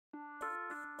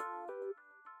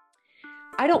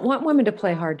I don't want women to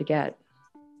play hard to get.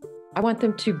 I want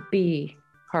them to be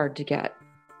hard to get.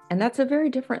 And that's a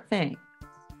very different thing.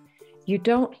 You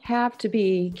don't have to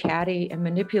be catty and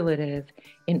manipulative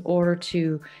in order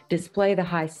to display the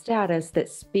high status that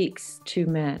speaks to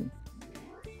men.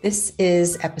 This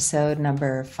is episode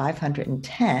number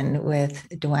 510 with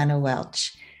Duana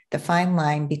Welch, the fine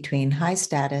line between high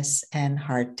status and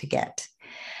hard to get.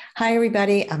 Hi,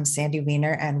 everybody. I'm Sandy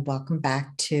Weiner, and welcome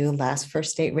back to Last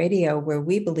First Date Radio, where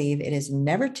we believe it is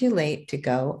never too late to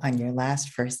go on your last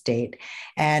first date.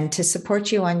 And to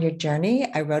support you on your journey,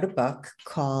 I wrote a book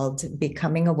called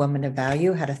Becoming a Woman of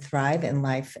Value: How to Thrive in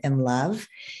Life and Love.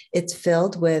 It's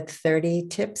filled with 30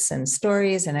 tips and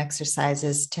stories and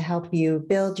exercises to help you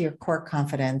build your core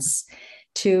confidence,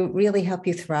 to really help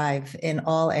you thrive in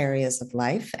all areas of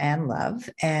life and love.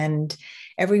 And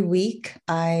every week,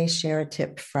 I share a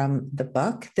tip from the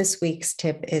book. This week's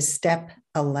tip is step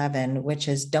 11, which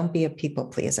is don't be a people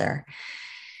pleaser.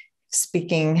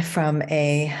 Speaking from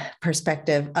a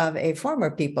perspective of a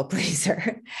former people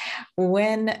pleaser,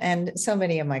 and so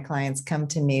many of my clients come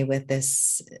to me with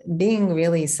this being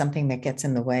really something that gets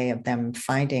in the way of them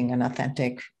finding an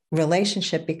authentic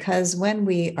relationship, because when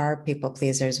we are people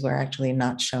pleasers, we're actually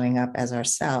not showing up as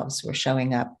ourselves. We're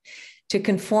showing up to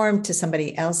conform to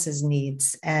somebody else's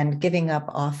needs and giving up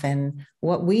often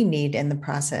what we need in the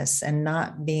process, and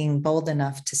not being bold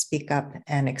enough to speak up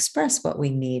and express what we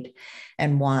need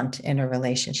and want in a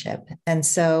relationship. And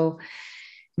so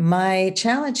my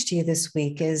challenge to you this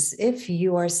week is, if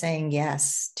you are saying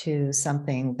yes to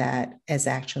something that is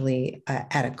actually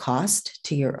at a cost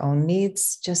to your own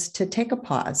needs, just to take a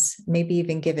pause, maybe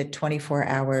even give it 24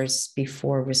 hours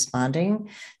before responding,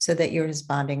 so that you're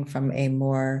responding from a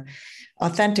more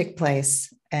authentic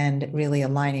place and really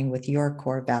aligning with your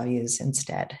core values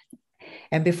instead.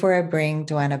 And before I bring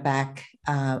Duana back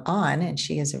on, and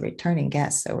she is a returning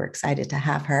guest, so we're excited to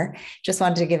have her, just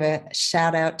wanted to give a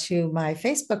shout out to my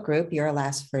Facebook group, Your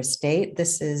Last First Date.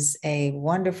 This is a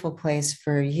wonderful place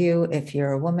for you if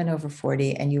you're a woman over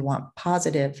 40 and you want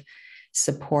positive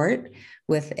support,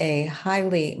 with a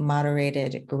highly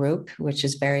moderated group, which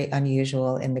is very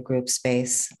unusual in the group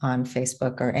space on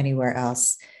Facebook or anywhere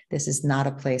else. This is not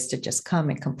a place to just come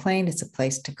and complain. It's a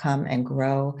place to come and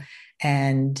grow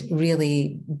and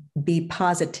really be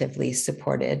positively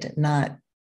supported, not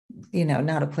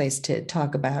a place to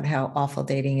talk about how awful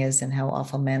dating is and how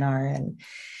awful men are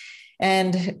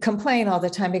and complain all the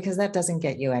time, because that doesn't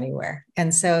get you anywhere.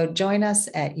 And so join us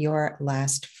at Your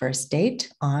Last First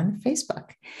Date on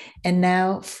Facebook. And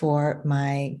now for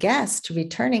my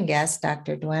returning guest,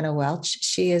 Dr. Duana Welch.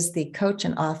 She is the coach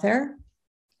and author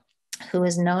who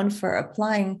is known for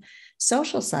applying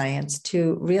social science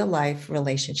to real life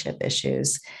relationship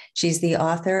issues. She's the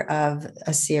author of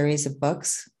a series of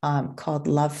books called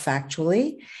Love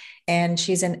Factually, and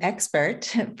she's an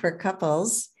expert for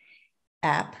couples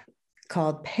app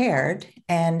called Paired,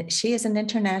 and she is an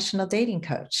international dating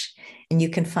coach. And you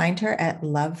can find her at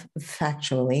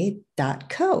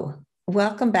lovefactually.co.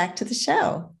 Welcome back to the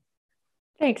show.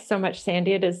 Thanks so much,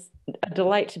 Sandy. It is a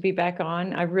delight to be back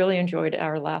on. I really enjoyed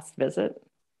our last visit.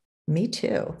 Me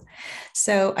too.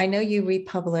 So I know you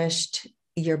republished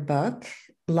your book,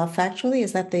 Love Factually.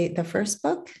 Is that the first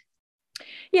book?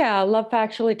 Yeah, Love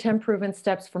Factually, 10 Proven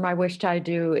Steps for My Wish I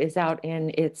Do is out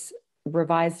in its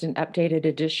revised and updated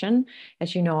edition.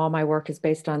 As you know, all my work is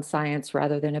based on science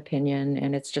rather than opinion,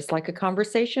 and it's just like a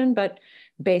conversation, but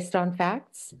based on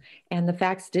facts. And the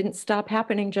facts didn't stop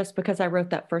happening just because I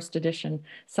wrote that first edition.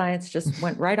 Science just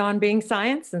went right on being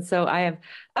science. And so I have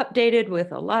updated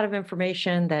with a lot of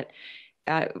information that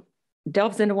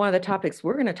delves into one of the topics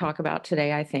we're going to talk about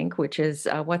today, I think, which is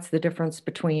what's the difference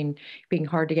between being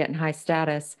hard to get and high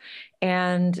status.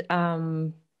 And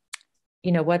how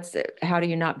do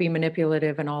you not be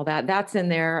manipulative and all that? That's in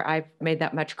there. I've made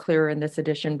that much clearer in this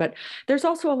edition. But there's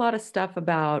also a lot of stuff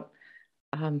about,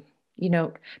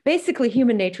 basically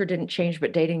human nature didn't change,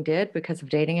 but dating did because of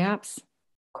dating apps.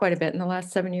 Quite a bit in the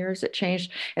last 7 years, it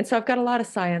changed. And so I've got a lot of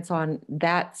science on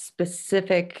that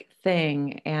specific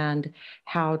thing and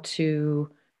how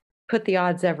to put the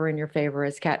odds ever in your favor,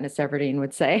 as Katniss Everdeen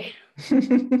would say.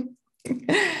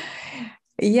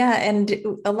 Yeah, and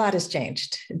a lot has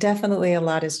changed. Definitely a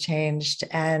lot has changed.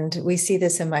 And we see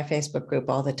this in my Facebook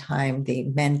group all the time. The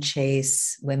men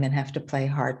chase, women have to play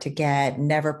hard to get,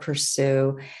 never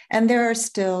pursue. And there are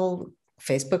still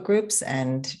Facebook groups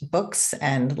and books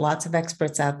and lots of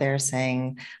experts out there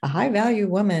saying a high value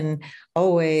woman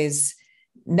always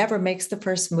never makes the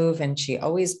first move and she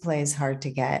always plays hard to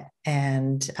get.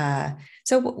 And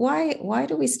so why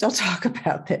do we still talk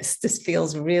about this? This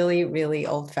feels really, really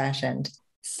old fashioned.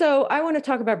 So I want to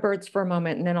talk about birds for a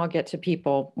moment and then I'll get to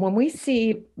people. When we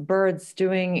see birds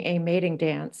doing a mating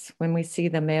dance, when we see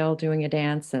the male doing a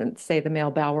dance and say the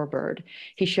male bowerbird,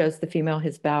 he shows the female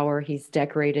his bower. He's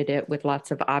decorated it with lots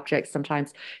of objects,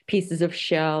 sometimes pieces of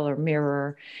shell or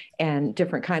mirror and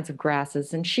different kinds of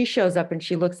grasses. And she shows up and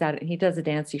she looks at it and he does a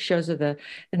dance. He shows her the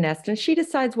nest and she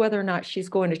decides whether or not she's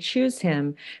going to choose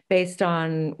him based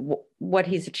on what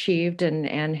he's achieved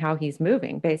and how he's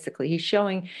moving. Basically, he's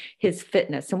showing his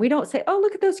fitness. And we don't say, oh,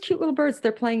 look at those cute little birds.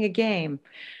 They're playing a game.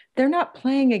 They're not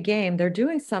playing a game. They're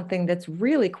doing something that's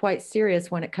really quite serious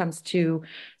when it comes to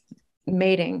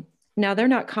mating. Now, they're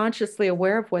not consciously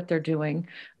aware of what they're doing,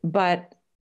 but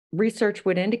research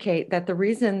would indicate that the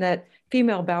reason that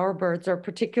female bowerbirds are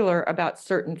particular about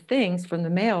certain things from the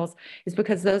males is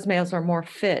because those males are more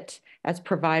fit as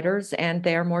providers and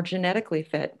they are more genetically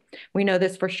fit. We know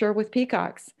this for sure with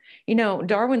peacocks. You know,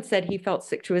 Darwin said he felt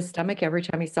sick to his stomach every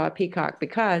time he saw a peacock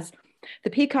because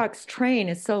the peacock's train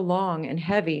is so long and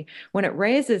heavy. When it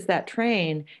raises that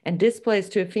train and displays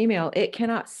to a female, it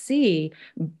cannot see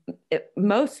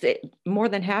more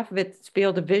than half of its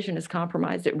field of vision is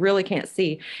compromised. It really can't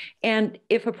see. And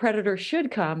if a predator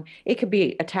should come, it could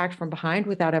be attacked from behind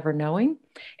without ever knowing.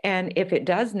 And if it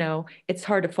does know, it's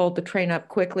hard to fold the train up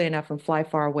quickly enough and fly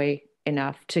far away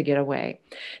enough to get away.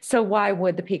 So why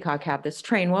would the peacock have this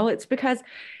train? Well, it's because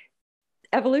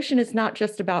evolution is not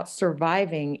just about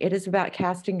surviving, it is about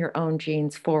casting your own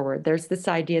genes forward. There's this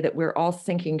idea that we're all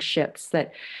sinking ships,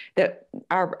 that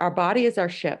our body is our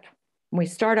ship. We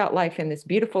start out life in this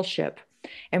beautiful ship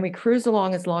and we cruise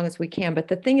along as long as we can. But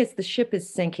the thing is, the ship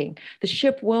is sinking. The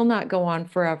ship will not go on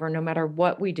forever, no matter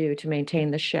what we do to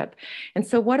maintain the ship. And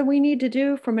so what do we need to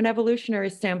do from an evolutionary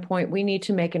standpoint? We need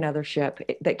to make another ship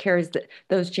that carries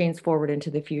those genes forward into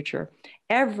the future.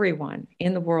 Everyone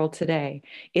in the world today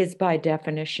is by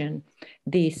definition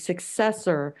the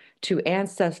successor to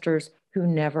ancestors who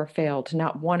never failed.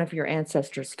 Not one of your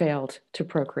ancestors failed to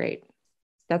procreate.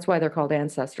 That's why they're called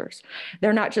ancestors.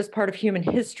 They're not just part of human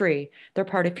history, they're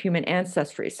part of human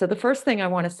ancestry. So the first thing I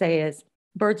want to say is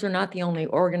birds are not the only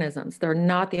organisms. They're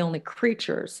not the only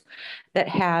creatures that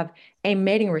have a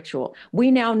mating ritual.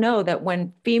 We now know that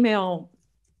when peahens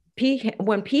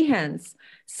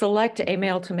select a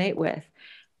male to mate with,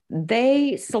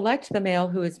 they select the male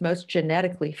who is most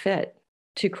genetically fit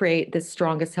to create the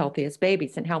strongest, healthiest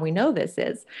babies. And how we know this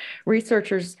is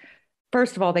researchers,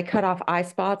 first of all, they cut off eye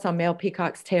spots on male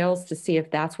peacocks' tails to see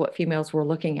if that's what females were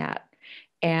looking at.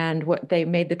 And what they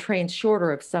made the trains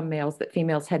shorter of some males that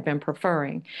females had been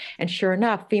preferring. And sure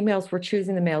enough, females were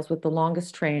choosing the males with the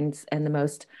longest trains and the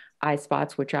most eye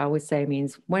spots, which I always say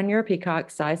means when you're a peacock,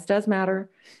 size does matter.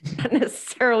 Not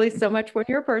necessarily so much when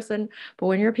you're a person, but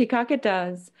when you're a peacock, it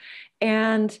does.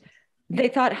 And they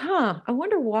thought, I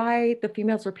wonder why the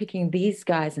females are picking these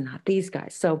guys and not these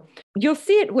guys. So you'll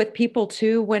see it with people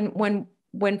too,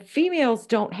 when females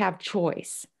don't have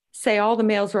choice. Say all the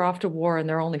males are off to war and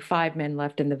there are only 5 men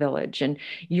left in the village, and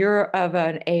you're of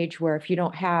an age where if you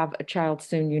don't have a child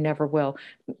soon, you never will.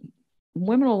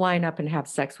 Women will line up and have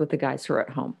sex with the guys who are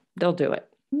at home. They'll do it.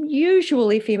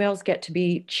 Usually females get to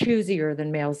be choosier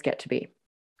than males get to be.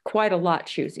 Quite a lot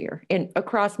choosier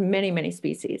across many, many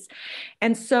species.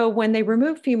 And so when they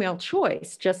remove female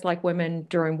choice, just like women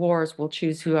during wars will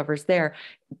choose whoever's there,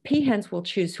 peahens will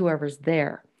choose whoever's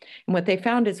there. And what they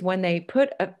found is when they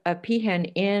put a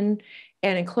peahen in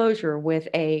an enclosure with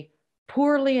a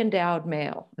poorly endowed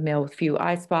male, a male with few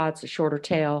eye spots, a shorter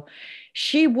tail,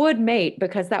 she would mate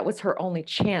because that was her only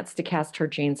chance to cast her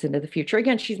genes into the future.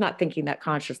 Again, she's not thinking that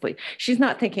consciously. She's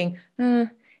not thinking,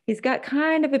 he's got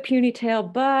kind of a puny tail,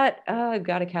 but I've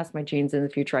got to cast my genes in the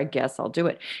future. I guess I'll do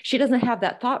it. She doesn't have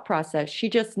that thought process. She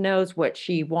just knows what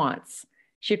she wants.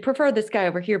 She'd prefer this guy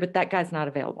over here, but that guy's not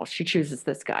available. She chooses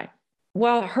this guy.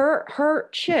 Well, her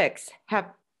chicks have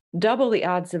double the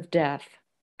odds of death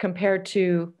compared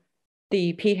to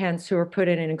the peahens who are put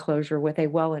in an enclosure with a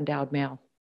well-endowed male.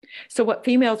 So what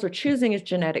females are choosing is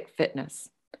genetic fitness.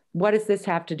 What does this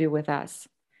have to do with us?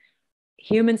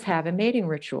 Humans have a mating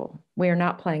ritual. We are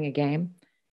not playing a game.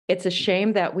 It's a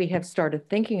shame that we have started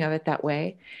thinking of it that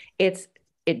way.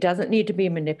 It doesn't need to be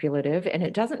manipulative and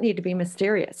it doesn't need to be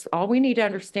mysterious. All we need to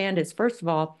understand is, first of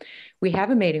all, we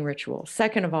have a mating ritual.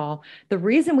 Second of all, the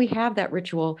reason we have that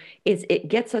ritual is it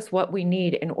gets us what we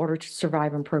need in order to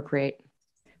survive and procreate.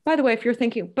 By the way, if you're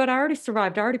thinking, but I already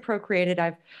survived, I already procreated,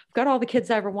 I've got all the kids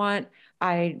I ever want,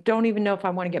 I don't even know if I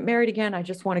want to get married again, I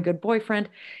just want a good boyfriend.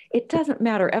 It doesn't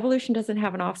matter. Evolution doesn't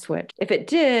have an off switch. If it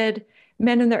did,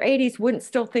 Men in their 80s wouldn't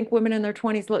still think women in their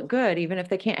 20s look good, even if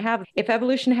they can't have. If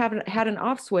evolution haven't had an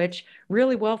off switch,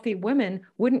 really wealthy women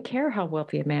wouldn't care how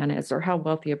wealthy a man is or how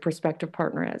wealthy a prospective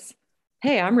partner is.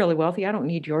 Hey, I'm really wealthy. I don't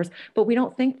need yours. But we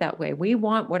don't think that way. We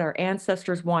want what our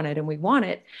ancestors wanted, and we want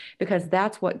it because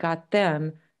that's what got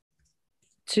them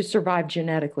to survive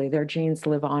genetically. Their genes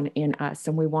live on in us,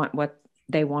 and we want what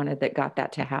they wanted that got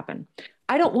that to happen.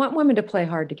 I don't want women to play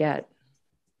hard to get.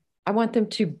 I want them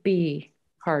to be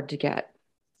hard to get.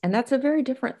 And that's a very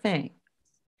different thing.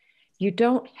 You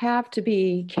don't have to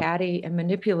be catty and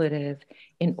manipulative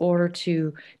in order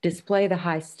to display the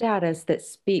high status that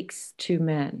speaks to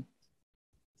men.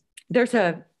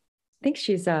 I think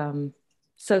she's a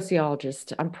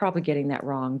sociologist. I'm probably getting that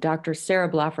wrong. Dr. Sarah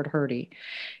Blafford Hrdy.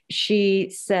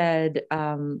 She said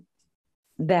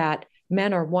that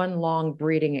men are one long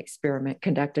breeding experiment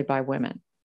conducted by women.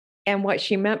 And what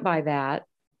she meant by that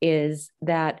is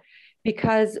that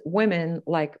because women,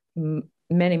 like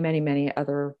many, many, many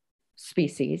other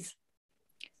species,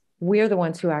 we're the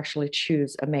ones who actually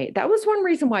choose a mate. That was one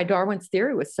reason why Darwin's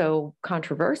theory was so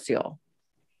controversial,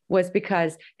 was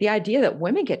because the idea that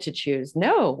women get to choose.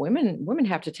 No, women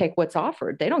have to take what's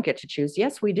offered. They don't get to choose.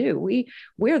 Yes, we do.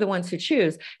 We're the ones who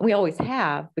choose. And we always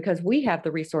have, because we have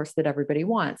the resource that everybody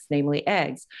wants, namely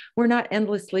eggs. We're not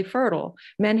endlessly fertile.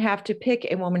 Men have to pick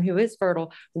a woman who is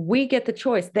fertile. We get the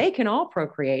choice. They can all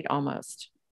procreate almost.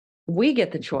 We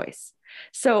get the choice.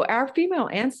 So our female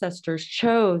ancestors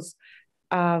chose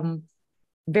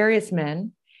various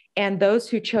men. And those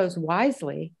who chose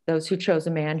wisely, those who chose a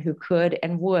man who could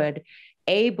and would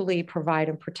ably provide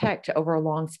and protect over a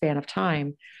long span of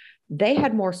time, they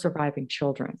had more surviving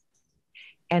children.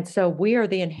 And so we are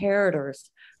the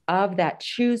inheritors of that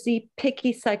choosy,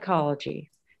 picky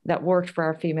psychology that worked for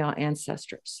our female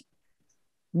ancestors.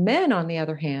 Men, on the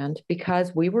other hand,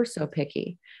 because we were so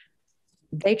picky,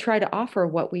 they try to offer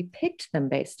what we picked them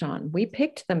based on. We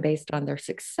picked them based on their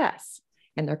success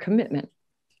and their commitment.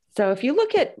 So if you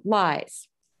look at lies,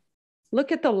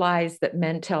 look at the lies that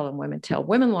men tell and women tell.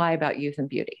 Women lie about youth and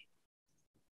beauty.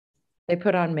 They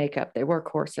put on makeup, they wear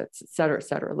corsets, et cetera, et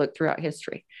cetera. Look throughout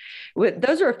history.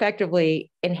 Those are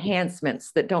effectively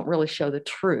enhancements that don't really show the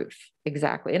truth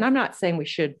exactly. And I'm not saying we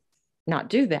should not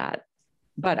do that,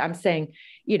 but I'm saying,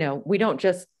 we don't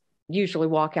just usually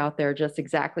walk out there just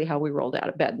exactly how we rolled out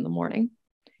of bed in the morning.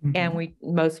 And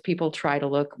most people try to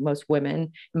look, most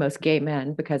women, most gay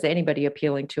men, because anybody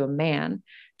appealing to a man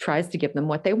tries to give them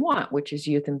what they want, which is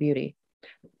youth and beauty.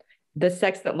 The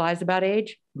sex that lies about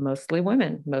age, mostly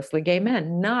women, mostly gay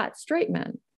men, not straight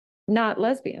men, not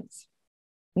lesbians,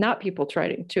 not people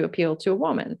trying to appeal to a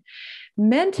woman.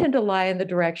 Men tend to lie in the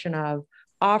direction of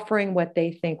offering what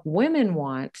they think women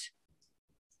want,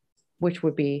 which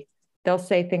would be, they'll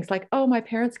say things like, oh, my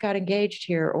parents got engaged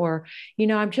here, or,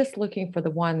 I'm just looking for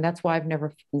the one. That's why I've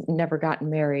never gotten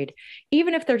married.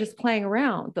 Even if they're just playing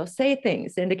around, they'll say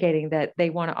things indicating that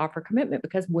they want to offer commitment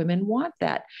because women want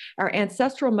that. Our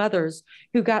ancestral mothers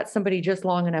who got somebody just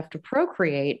long enough to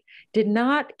procreate did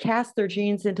not cast their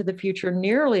genes into the future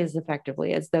nearly as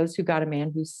effectively as those who got a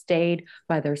man who stayed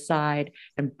by their side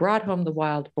and brought home the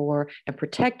wild boar and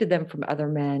protected them from other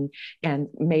men and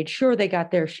made sure they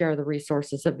got their share of the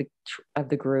resources of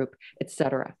the group,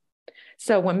 etc.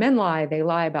 So when men lie, they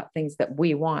lie about things that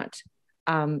we want.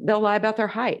 They'll lie about their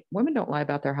height. Women don't lie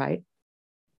about their height.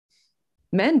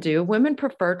 Men do. Women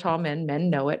prefer tall men. Men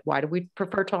know it. Why do we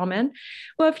prefer tall men?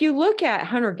 Well, if you look at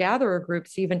hunter-gatherer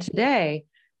groups even today,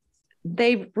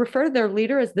 they refer to their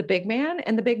leader as the big man,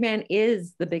 and the big man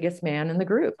is the biggest man in the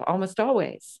group almost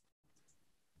always.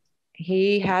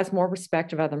 He has more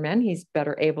respect of other men. He's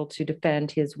better able to defend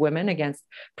his women against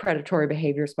predatory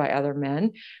behaviors by other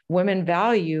men. Women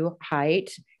value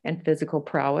height and physical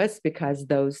prowess because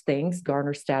those things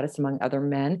garner status among other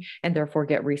men and therefore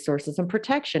get resources and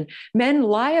protection. Men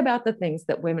lie about the things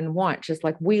that women want, just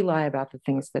like we lie about the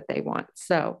things that they want.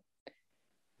 So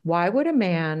why would a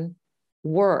man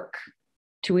work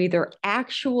to either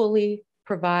actually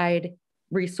provide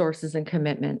resources and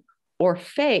commitment or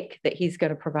fake that he's going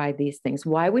to provide these things?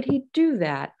 Why would he do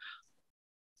that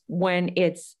when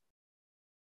it's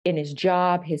in his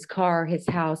job, his car, his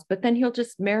house, but then he'll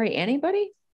just marry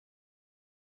anybody?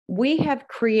 We have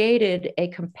created a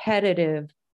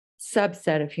competitive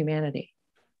subset of humanity.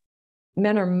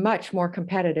 Men are much more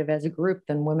competitive as a group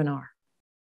than women are.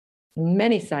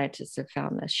 Many scientists have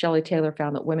found this. Shelley Taylor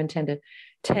found that women tend to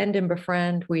tend and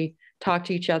befriend. We talk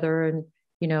to each other and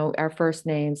our first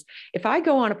names. If I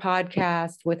go on a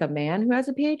podcast with a man who has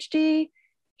a PhD,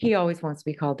 he always wants to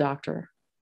be called doctor.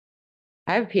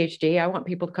 I have a PhD. I want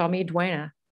people to call me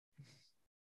Duana.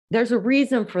 There's a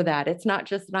reason for that. It's not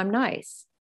just that I'm nice.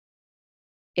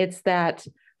 It's that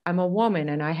I'm a woman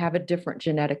and I have a different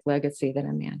genetic legacy than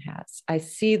a man has. I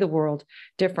see the world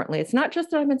differently. It's not just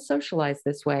that I've been socialized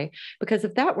this way, because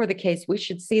if that were the case, we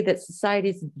should see that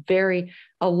societies vary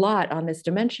a lot on this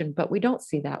dimension, but we don't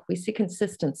see that. We see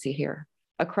consistency here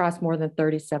across more than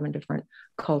 37 different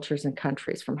cultures and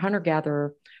countries, from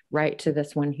hunter-gatherer right to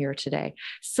this one here today.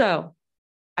 So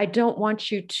I don't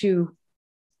want you to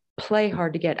play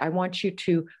hard to get. I want you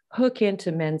to hook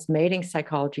into men's mating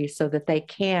psychology so that they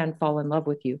can fall in love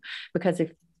with you. Because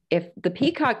if the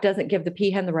peacock doesn't give the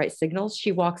peahen the right signals,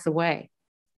 she walks away.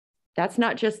 That's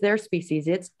not just their species,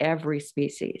 it's every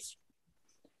species.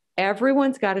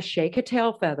 Everyone's got to shake a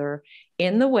tail feather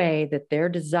in the way that their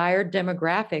desired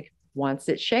demographic wants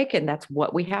it shaken. That's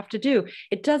what we have to do.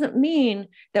 It doesn't mean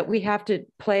that we have to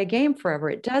play a game forever.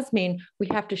 It does mean we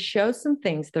have to show some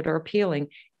things that are appealing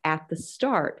at the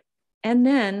start. And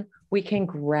then we can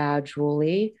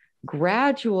gradually,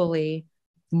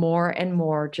 more and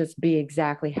more just be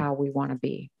exactly how we want to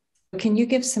be. Can you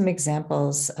give some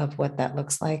examples of what that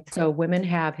looks like? So women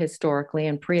have historically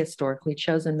and prehistorically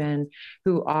chosen men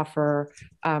who offer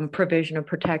provision of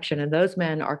protection, and those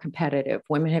men are competitive.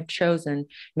 Women have chosen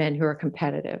men who are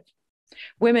competitive.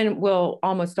 Women will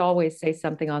almost always say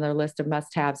something on their list of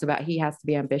must-haves about he has to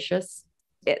be ambitious.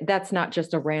 That's not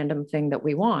just a random thing that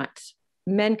we want.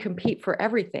 Men compete for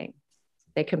everything.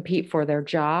 They compete for their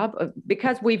job.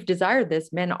 Because we've desired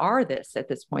this, men are this at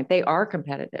this point. They are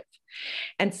competitive.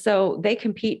 And so they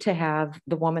compete to have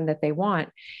the woman that they want.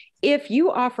 If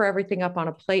you offer everything up on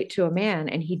a plate to a man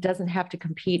and he doesn't have to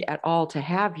compete at all to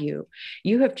have you,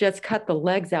 you have just cut the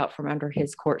legs out from under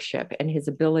his courtship and his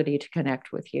ability to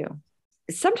connect with you.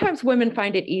 Sometimes women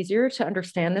find it easier to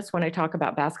understand this when I talk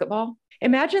about basketball.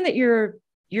 Imagine that you're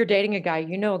dating a guy,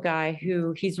 you know, a guy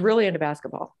who he's really into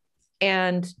basketball,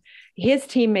 and his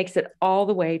team makes it all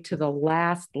the way to the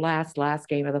last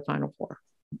game of the Final Four.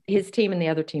 His team and the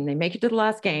other team, they make it to the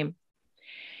last game,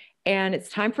 and it's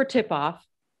time for tip-off.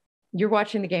 You're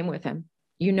watching the game with him.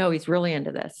 You know he's really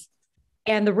into this.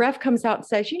 And the ref comes out and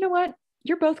says, you know what?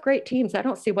 You're both great teams. I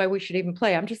don't see why we should even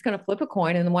play. I'm just going to flip a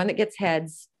coin, and the one that gets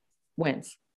heads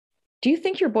wins. Do you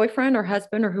think your boyfriend or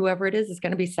husband or whoever it is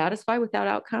going to be satisfied with that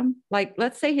outcome? Like,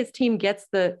 let's say his team gets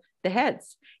the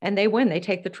heads and they win, they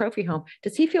take the trophy home.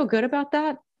 Does he feel good about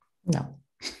that? No.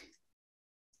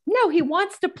 No, he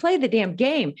wants to play the damn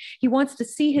game. He wants to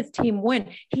see his team win.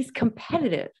 He's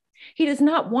competitive. He does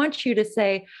not want you to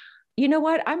say, you know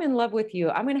what? I'm in love with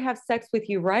you. I'm going to have sex with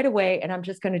you right away, and I'm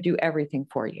just going to do everything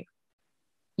for you.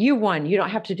 You won. You don't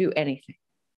have to do anything.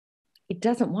 He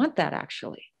doesn't want that,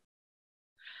 actually.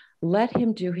 Let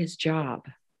him do his job.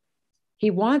 He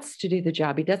wants to do the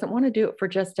job. He doesn't want to do it for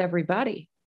just everybody.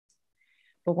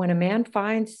 But when a man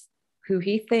finds who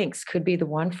he thinks could be the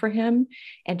one for him,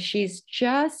 and she's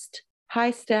just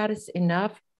high status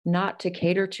enough not to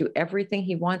cater to everything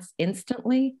he wants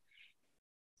instantly,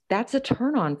 that's a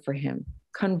turn on for him.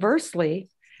 Conversely,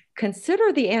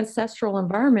 consider the ancestral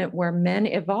environment where men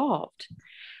evolved.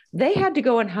 They had to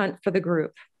go and hunt for the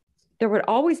group. There would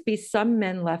always be some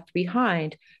men left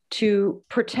behind to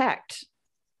protect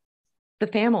the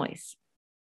families.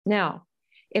 Now,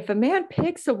 if a man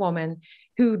picks a woman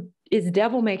who is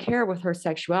devil may care with her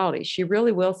sexuality, she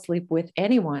really will sleep with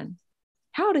anyone,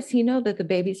 how does he know that the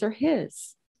babies are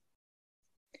his?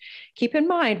 Keep in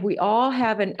mind, we all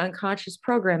have an unconscious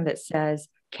program that says,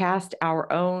 cast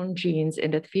our own genes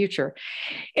into the future.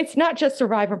 It's not just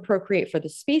survive and procreate for the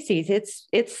species.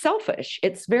 It's selfish.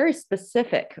 It's very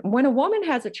specific. When a woman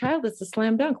has a child, it's a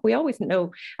slam dunk. We always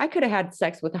know. I could have had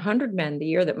sex with 100 men the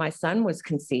year that my son was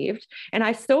conceived, and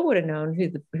I still would have known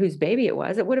whose baby it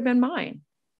was. It would have been mine.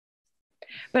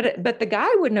 But the guy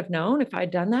wouldn't have known if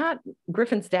I'd done that.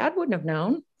 Griffin's dad wouldn't have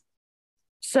known.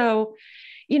 So,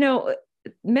 you know,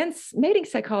 men's mating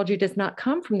psychology does not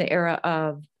come from the era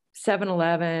of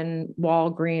 7-Eleven,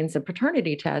 Walgreens, and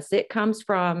paternity tests. It comes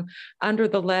from under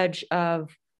the ledge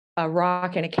of a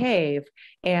rock in a cave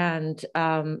and,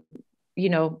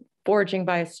 foraging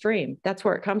by a stream. That's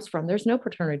where it comes from. There's no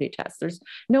paternity test. There's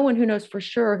no one who knows for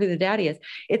sure who the daddy is.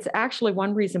 It's actually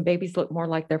one reason babies look more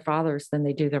like their fathers than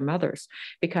they do their mothers,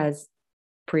 because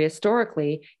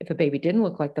prehistorically, if a baby didn't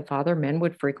look like the father, men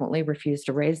would frequently refuse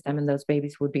to raise them, and those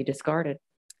babies would be discarded.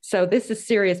 So this is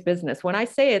serious business. When I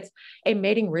say it's a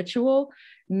mating ritual,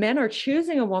 men are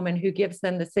choosing a woman who gives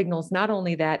them the signals, not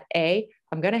only that, A,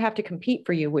 I'm going to have to compete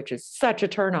for you, which is such a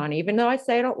turn on. Even though I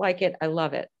say I don't like it, I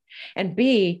love it. And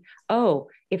B, oh,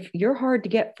 if you're hard to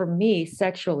get for me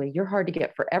sexually, you're hard to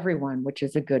get for everyone, which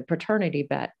is a good paternity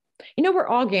bet. You know, we're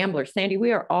all gamblers, Sandy.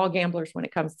 We are all gamblers when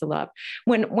it comes to love.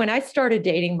 When I started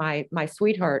dating my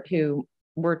sweetheart, who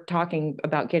we're talking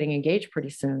about getting engaged pretty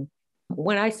soon.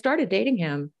 When I started dating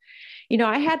him,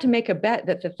 I had to make a bet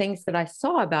that the things that I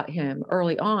saw about him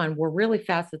early on were really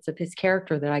facets of his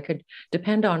character that I could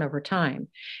depend on over time.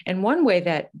 And one way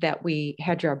that we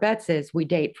hedge our bets is we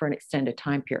date for an extended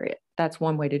time period. That's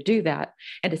one way to do that.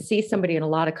 And to see somebody in a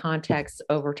lot of contexts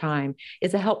over time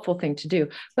is a helpful thing to do.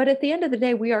 But at the end of the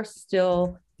day, we are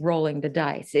still rolling the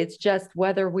dice. It's just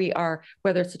whether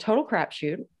it's a total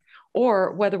crapshoot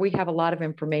or whether we have a lot of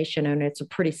information and it's a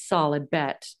pretty solid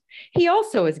bet. He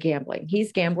also is gambling.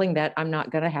 He's gambling that I'm not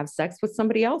going to have sex with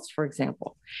somebody else, for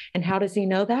example. And how does he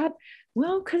know that?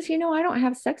 Well, because, I don't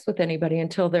have sex with anybody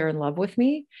until they're in love with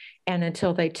me and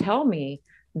until they tell me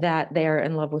that they're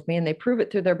in love with me, and they prove it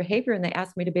through their behavior and they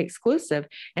ask me to be exclusive.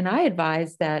 And I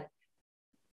advise that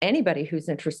anybody who's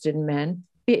interested in men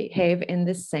behave in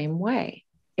this same way.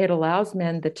 It allows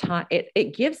men the time,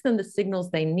 it gives them the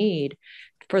signals they need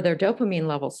for their dopamine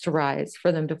levels to rise,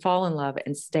 for them to fall in love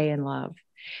and stay in love.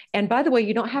 And by the way,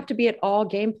 you don't have to be at all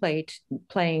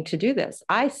playing to do this.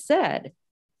 I said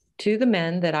to the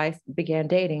men that I began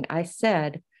dating, I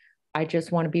said, I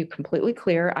just want to be completely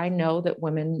clear. I know that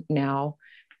women now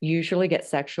usually get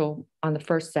sexual on the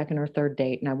first, second, or third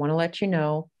date. And I want to let you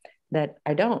know that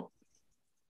I don't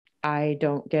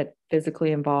get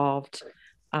physically involved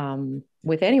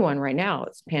with anyone right now.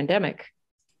 It's pandemic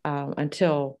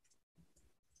until,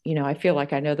 I feel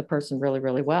like I know the person really,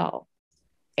 really well.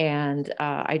 And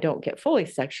I don't get fully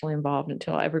sexually involved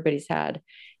until everybody's had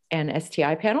an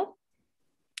STI panel.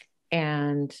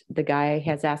 And the guy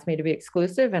has asked me to be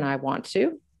exclusive, and I want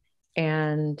to.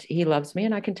 And he loves me,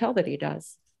 and I can tell that he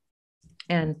does.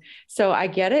 And so I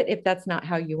get it if that's not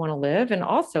how you want to live. And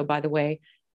also, by the way,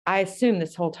 I assume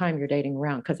this whole time you're dating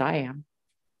around, because I am.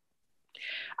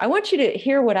 I want you to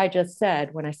hear what I just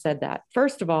said when I said that.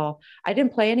 First of all, I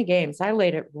didn't play any games. I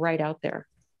laid it right out there.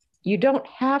 You don't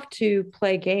have to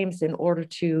play games in order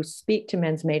to speak to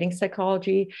men's mating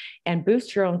psychology and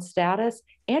boost your own status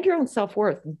and your own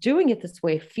self-worth. Doing it this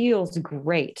way feels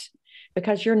great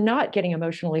because you're not getting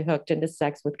emotionally hooked into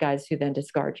sex with guys who then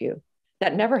discard you.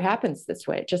 That never happens this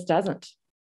way. It just doesn't.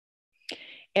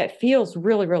 It feels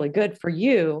really, really good for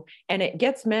you. And it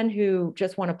gets men who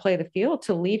just want to play the field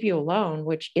to leave you alone,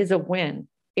 which is a win.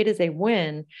 It is a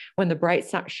win when the bright,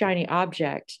 shiny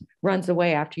object runs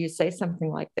away after you say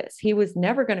something like this. He was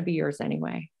never going to be yours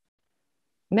anyway.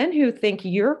 Men who think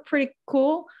you're pretty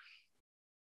cool,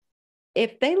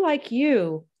 if they like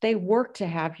you, they work to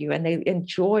have you and they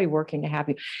enjoy working to have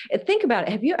you. And think about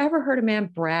it. Have you ever heard a man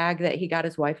brag that he got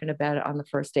his wife into bed on the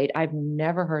first date? I've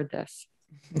never heard this.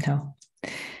 No.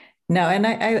 No, and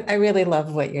I really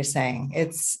love what you're saying.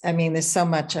 There's so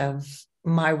much of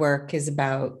my work is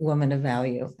about woman of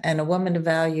value. And a woman of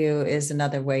value is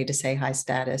another way to say high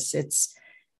status. It's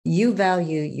you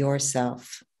value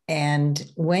yourself. And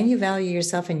when you value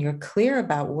yourself and you're clear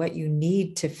about what you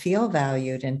need to feel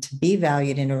valued and to be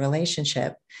valued in a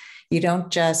relationship, you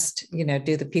don't just,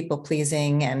 do the people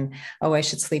pleasing and, oh, I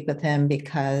should sleep with him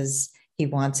because he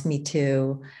wants me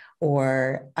to,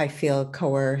 or I feel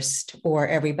coerced, or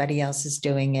everybody else is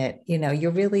doing it.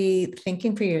 You're really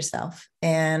thinking for yourself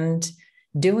and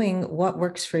doing what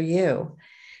works for you.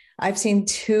 I've seen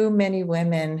too many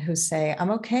women who say, I'm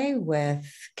okay with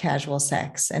casual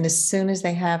sex. And as soon as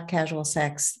they have casual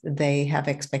sex, they have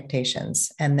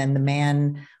expectations. And then the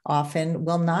man often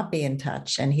will not be in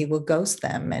touch and he will ghost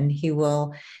them and he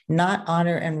will not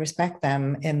honor and respect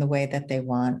them in the way that they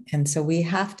want. And so we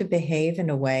have to behave in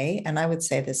a way, and I would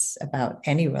say this about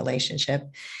any relationship,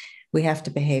 we have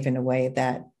to behave in a way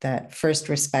that first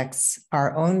respects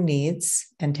our own needs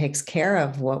and takes care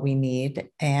of what we need.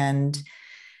 And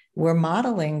we're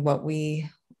modeling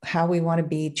how we want to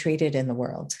be treated in the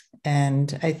world.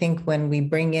 And I think when we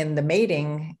bring in the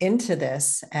mating into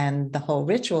this and the whole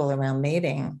ritual around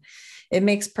mating, it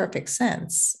makes perfect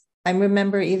sense. I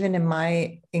remember even in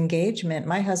my engagement,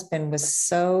 my husband was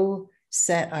so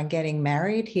set on getting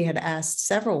married. He had asked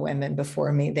several women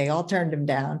before me. They all turned him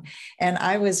down. And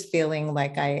I was feeling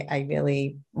like I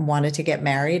really wanted to get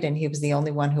married, and he was the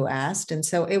only one who asked. And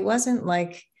so it wasn't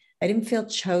like I didn't feel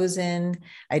chosen.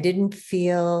 I didn't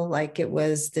feel like it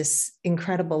was this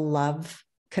incredible love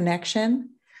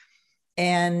connection.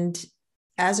 And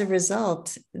as a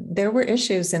result, there were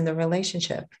issues in the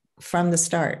relationship from the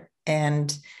start.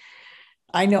 And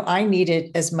I know I need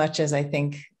it as much as I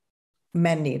think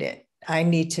men need it. I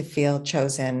need to feel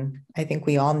chosen. I think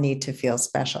we all need to feel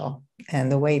special.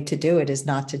 And the way to do it is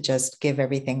not to just give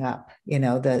everything up,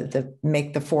 the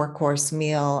make the 4-course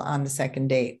meal on the second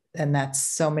date. And that's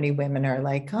so many women are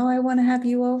like, oh, I want to have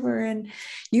you over. And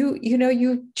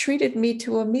you treated me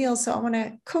to a meal, so I want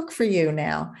to cook for you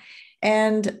now.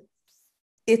 And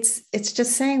it's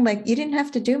just saying like you didn't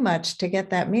have to do much to get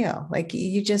that meal. Like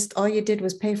you just all you did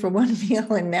was pay for one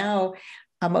meal, and now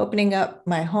I'm opening up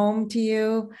my home to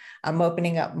you. I'm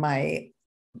opening up my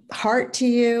heart to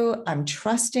you. I'm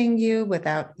trusting you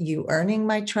without you earning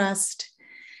my trust.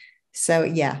 So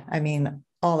yeah, I mean,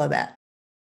 all of that.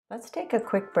 Let's take a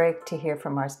quick break to hear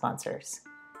from our sponsors.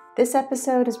 This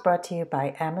episode is brought to you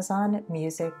by Amazon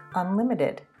Music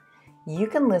Unlimited. You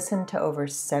can listen to over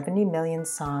 70 million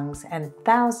songs and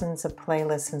thousands of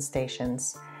playlists and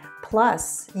stations.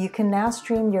 Plus, you can now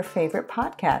stream your favorite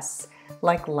podcasts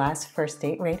like Last First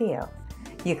Date Radio.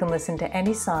 You can listen to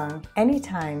any song,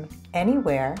 anytime,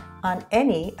 anywhere, on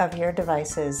any of your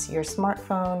devices, your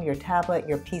smartphone, your tablet,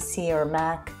 your PC or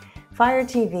Mac, Fire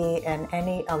TV, and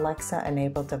any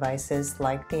Alexa-enabled devices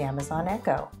like the Amazon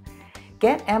Echo.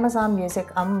 Get Amazon Music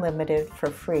Unlimited for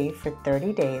free for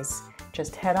 30 days.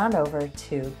 Just head on over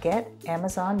to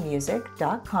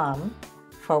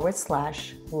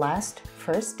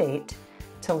getamazonmusic.com/lastfirstdate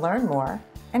to learn more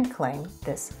and claim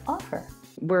this offer.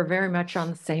 We're very much on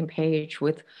the same page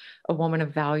with a woman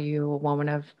of value, a woman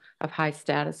of high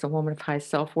status, a woman of high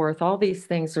self-worth. All these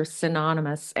things are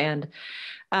synonymous. And,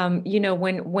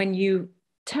 when you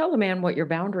tell a man what your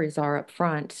boundaries are up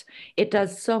front, it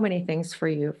does so many things for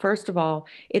you. First of all,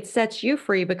 it sets you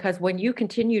free because when you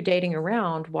continue dating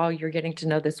around while you're getting to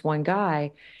know this one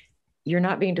guy, you're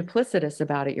not being duplicitous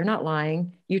about it. You're not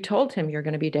lying. You told him you're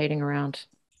going to be dating around.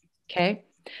 Okay.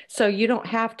 So you don't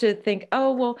have to think,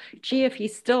 oh, well, gee, if he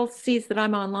still sees that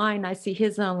I'm online, I see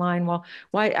his online. Well,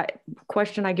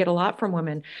 question I get a lot from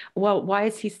women. Well, why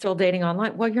is he still dating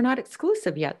online? Well, you're not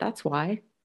exclusive yet. That's why.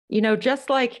 Just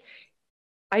like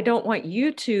I don't want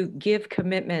you to give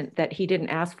commitment that he didn't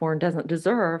ask for and doesn't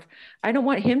deserve. I don't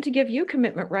want him to give you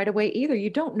commitment right away either. You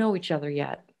don't know each other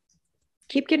yet.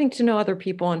 Keep getting to know other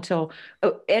people until,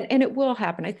 and it will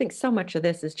happen. I think so much of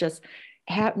this is just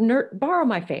borrow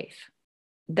my faith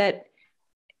that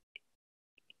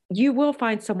you will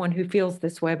find someone who feels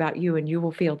this way about you and you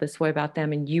will feel this way about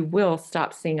them, and you will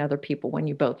stop seeing other people when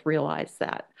you both realize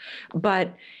that.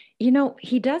 But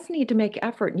he does need to make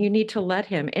effort, and you need to let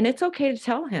him, and it's okay to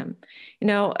tell him,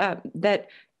 that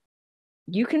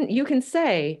you can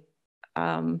say,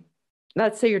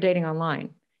 let's say you're dating online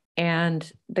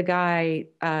and the guy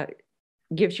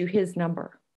gives you his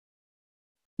number.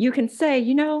 You can say,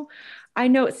 I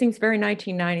know it seems very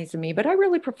 1990s to me, but I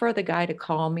really prefer the guy to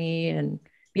call me and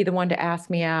be the one to ask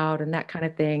me out and that kind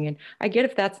of thing. And I get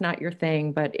if that's not your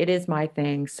thing, but it is my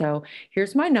thing. So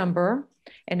here's my number.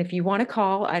 And if you want to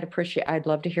call, I'd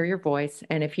love to hear your voice.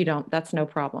 And if you don't, that's no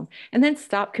problem. And then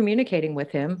stop communicating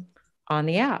with him on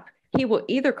the app. He will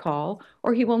either call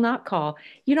or he will not call.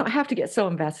 You don't have to get so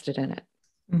invested in it.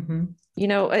 Mm-hmm.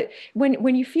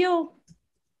 When you feel,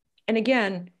 and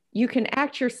again, you can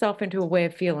act yourself into a way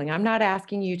of feeling. I'm not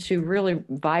asking you to really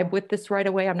vibe with this right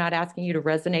away. I'm not asking you to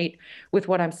resonate with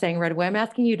what I'm saying right away. I'm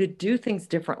asking you to do things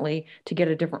differently to get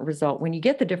a different result. When you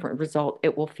get the different result,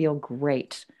 it will feel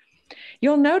great.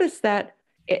 You'll notice that,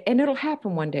 and it'll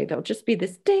happen one day. There'll just be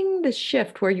this ding, this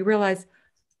shift where you realize,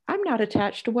 I'm not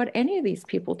attached to what any of these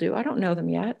people do. I don't know them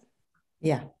yet.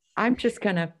 Yeah. I'm just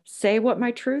going to say what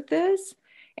my truth is,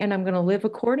 and I'm going to live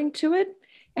according to it.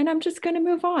 And I'm just going to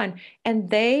move on. And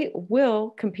they will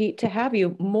compete to have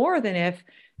you more than if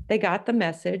they got the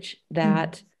message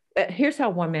that, here's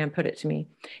how one man put it to me.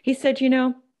 He said,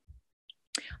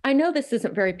 I know this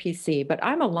isn't very PC, but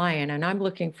I'm a lion and I'm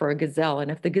looking for a gazelle.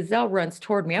 And if the gazelle runs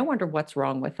toward me, I wonder what's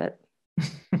wrong with it.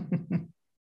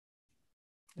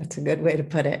 That's a good way to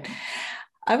put it.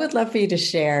 I would love for you to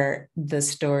share the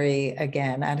story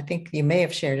again. I think you may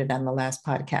have shared it on the last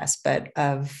podcast, but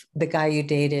of the guy you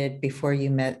dated before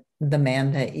you met the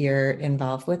man that you're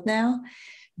involved with now,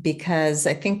 because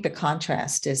I think the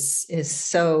contrast is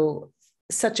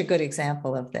such a good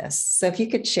example of this. So if you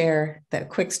could share the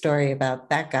quick story about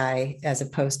that guy as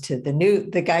opposed to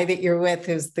the guy that you're with,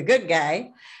 who's the good guy,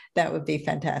 that would be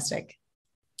fantastic.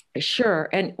 Sure.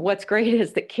 And what's great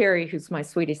is that Carrie, who's my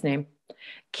sweetie's name,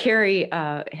 Carrie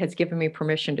has given me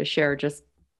permission to share just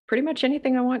pretty much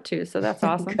anything I want to. So that's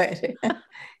awesome. Good.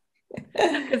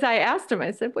 Because I asked him,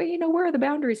 I said, well, where are the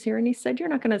boundaries here? And he said, you're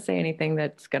not going to say anything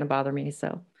that's going to bother me.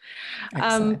 So,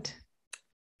 excellent.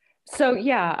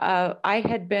 I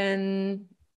had been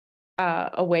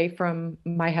away from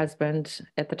my husband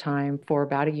at the time for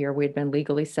about a year. We had been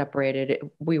legally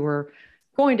separated. We were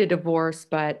going to divorce,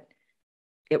 but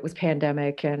it was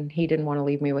pandemic and he didn't want to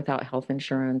leave me without health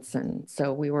insurance. And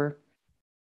so we were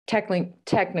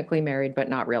technically married, but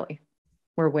not really.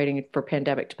 We're waiting for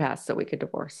pandemic to pass so we could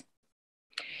divorce.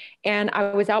 And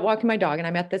I was out walking my dog and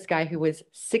I met this guy who was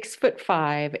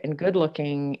 6'5" and good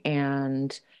looking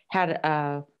and had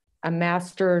a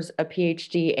master's, a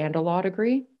PhD, and a law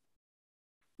degree.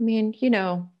 I mean,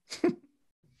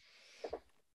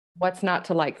 what's not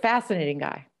to like? Fascinating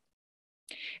guy.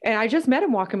 And I just met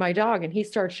him walking my dog, and he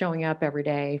started showing up every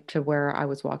day to where I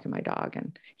was walking my dog.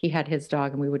 And he had his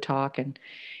dog, and we would talk. And,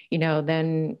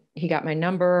 then he got my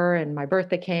number, and my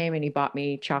birthday came, and he bought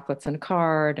me chocolates and a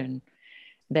card. And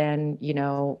then,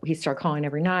 he started calling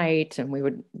every night,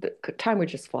 and the time would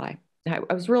just fly.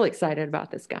 I was really excited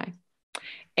about this guy.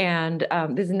 And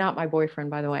this is not my boyfriend,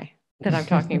 by the way, that I'm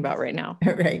talking about right now.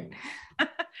 Right.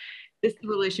 This is the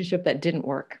relationship that didn't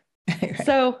work. Right.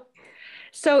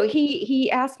 So he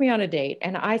asked me on a date,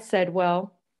 and I said,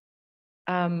 well,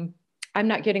 I'm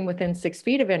not getting within 6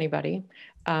 feet of anybody.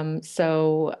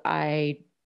 So how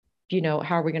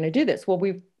are we going to do this? Well,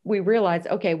 we realized,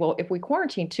 okay, well, if we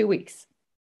quarantine 2 weeks,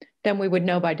 then we would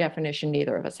know by definition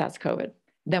neither of us has COVID.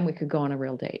 Then we could go on a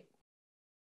real date.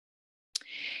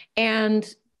 And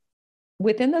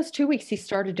within those 2 weeks, he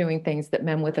started doing things that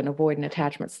men with an avoidant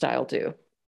attachment style do,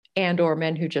 or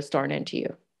men who just aren't into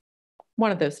you.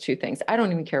 One of those two things. I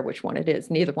don't even care which one it is.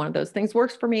 Neither one of those things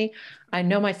works for me. I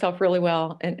know myself really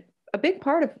well. And a big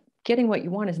part of getting what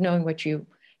you want is knowing what you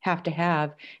have to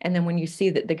have. And then when you see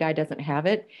that the guy doesn't have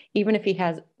it, even if he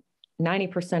has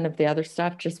 90% of the other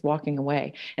stuff, just walking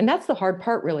away. And that's the hard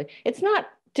part, really. It's not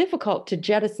difficult to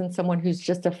jettison someone who's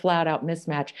just a flat out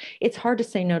mismatch. It's hard to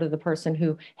say no to the person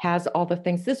who has all the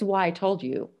things. This is why I told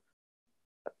you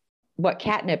what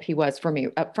catnip he was for me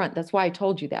up front. That's why I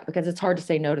told you that, because it's hard to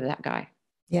say no to that guy.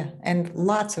 Yeah. And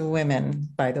lots of women,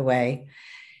 by the way,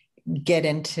 get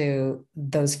into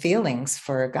those feelings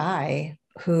for a guy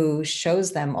who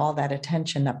shows them all that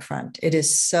attention up front. It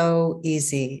is so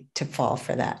easy to fall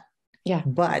for that. Yeah.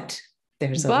 But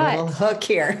there's a little hook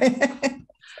here.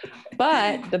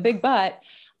 But the big but,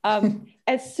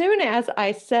 as soon as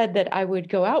I said that I would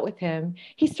go out with him,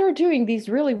 he started doing these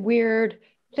really weird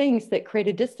things that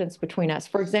created distance between us.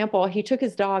 For example, he took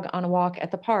his dog on a walk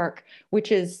at the park,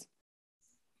 which is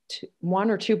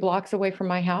 1 or 2 blocks away from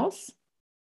my house.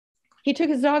 He took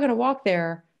his dog on a walk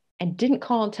there and didn't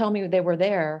call and tell me they were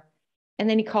there. And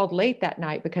then he called late that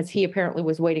night because he apparently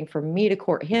was waiting for me to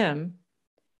court him.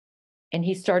 And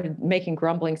he started making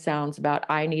grumbling sounds about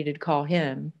I needed to call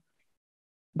him.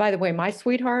 By the way, my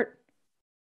sweetheart,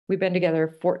 we've been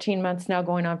together 14 months now,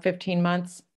 going on 15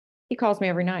 months. He calls me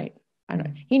every night.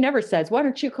 He never says, why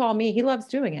don't you call me? He loves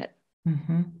doing it.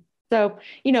 Mm-hmm. So,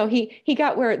 he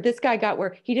got where this guy got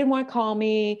where he didn't want to call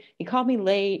me. He called me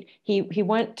late. He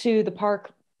went to the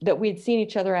park that we'd seen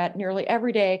each other at nearly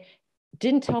every day,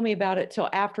 didn't tell me about it till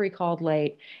after he called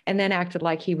late, and then acted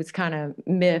like he was kind of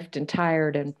miffed and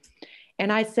tired.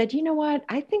 And I said, you know what?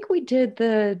 I think we did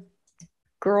the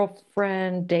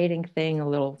girlfriend dating thing a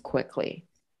little quickly.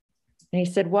 And he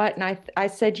said, what? And I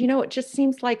said, it just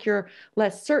seems like you're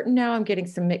less certain now. I'm getting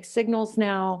some mixed signals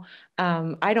now.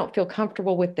 I don't feel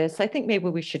comfortable with this. I think maybe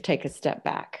we should take a step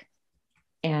back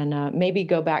and maybe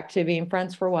go back to being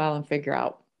friends for a while and figure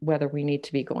out whether we need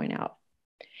to be going out.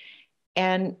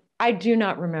 And I do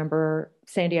not remember,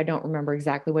 Sandy, I don't remember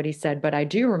exactly what he said, but I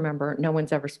do remember no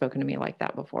one's ever spoken to me like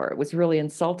that before. It was really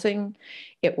insulting.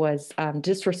 It was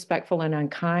disrespectful and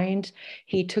unkind.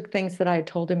 He took things that I had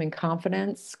told him in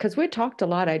confidence, because we talked a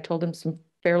lot. I told him some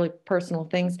fairly personal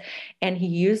things, and he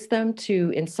used them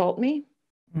to insult me.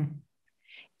 Mm.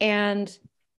 And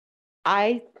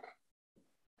I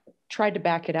tried to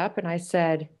back it up, and I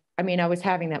said, I was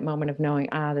having that moment of knowing,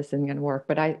 this isn't going to work.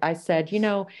 But I said,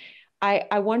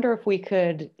 I wonder if we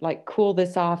could cool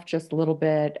this off just a little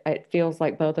bit. It feels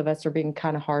like both of us are being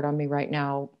kind of hard on me right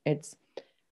now. It's,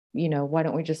 why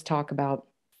don't we just talk about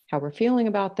how we're feeling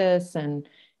about this and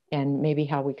maybe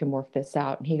how we can work this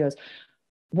out. And he goes,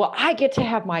 well, I get to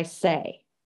have my say.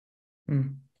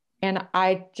 Mm. And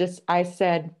I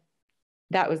said,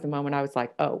 that was the moment I was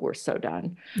like, oh, we're so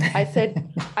done. I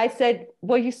said,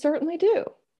 well, you certainly do.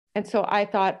 And so I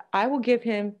thought I will give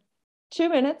him 2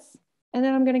 minutes and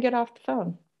then I'm going to get off the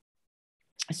phone.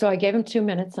 So I gave him 2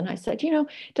 minutes and I said, it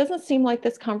doesn't seem like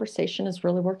this conversation is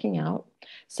really working out.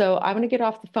 So I'm going to get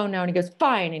off the phone now. And he goes,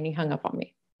 fine. And he hung up on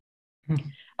me.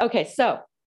 Okay. So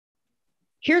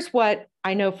here's what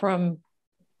I know from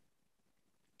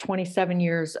 27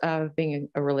 years of being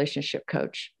a relationship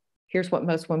coach. Here's what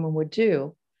most women would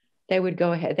do. They would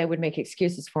go ahead. They would make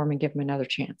excuses for him and give him another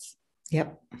chance.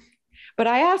 Yep. But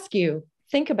I ask you,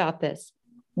 think about this.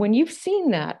 When you've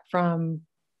seen that from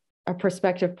a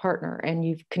prospective partner and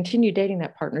you've continued dating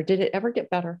that partner, did it ever get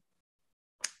better?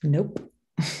 Nope.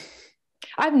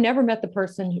 I've never met the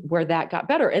person where that got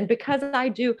better. And because I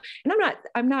do, and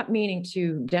I'm not meaning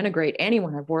to denigrate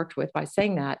anyone I've worked with by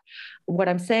saying that. What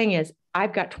I'm saying is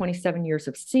I've got 27 years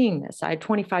of seeing this. I had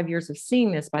 25 years of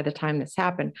seeing this by the time this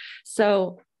happened.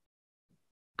 So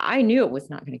I knew it was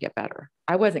not going to get better.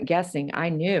 I wasn't guessing. I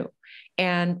knew.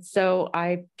 And so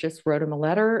I just wrote him a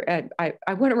letter. And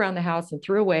I went around the house and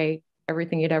threw away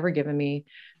everything he'd ever given me,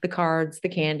 the cards, the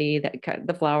candy,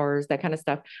 the flowers, that kind of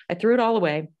stuff. I threw it all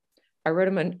away. I wrote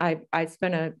him and I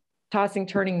spent a tossing,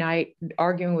 turning night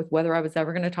arguing with whether I was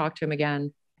ever going to talk to him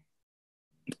again.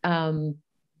 And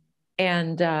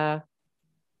I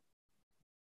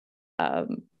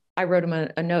wrote him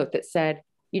a note that said,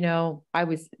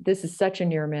 this is such a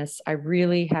near miss. I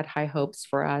really had high hopes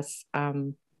for us,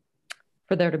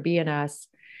 for there to be an us.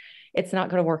 It's not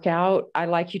going to work out. I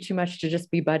like you too much to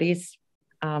just be buddies.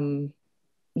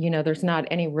 There's not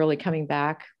any really coming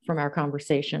back from our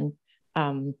conversation.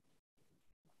 And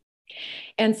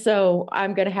so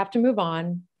I'm going to have to move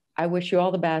on. I wish you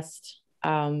all the best.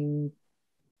 And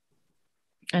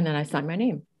then I signed my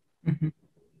name. Mm-hmm.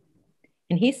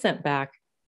 And he sent back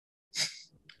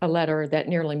a letter that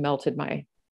nearly melted my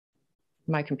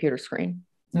computer screen.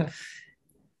 Ugh.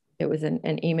 It was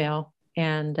an email,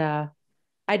 and I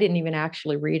didn't even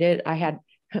actually read it. I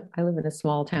live in a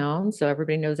small town, so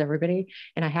everybody knows everybody.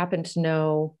 And I happened to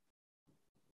know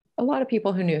a lot of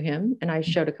people who knew him. And I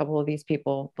showed a couple of these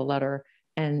people the letter,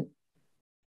 and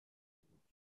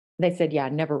they said, yeah,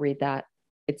 never read that.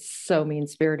 It's so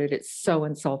mean-spirited. It's so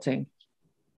insulting.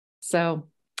 So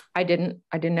I didn't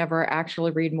ever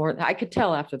actually read more. I could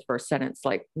tell after the first sentence,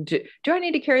 like, do I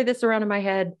need to carry this around in my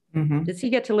head? Mm-hmm. Does he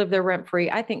get to live there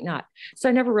rent-free? I think not. So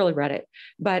I never really read it.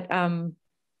 But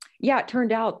yeah, it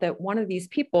turned out that one of these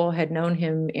people had known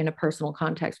him in a personal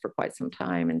context for quite some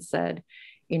time and said,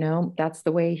 that's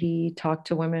the way he talked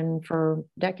to women for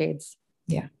decades.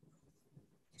 Yeah.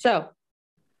 So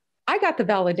I got the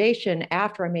validation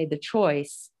after I made the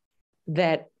choice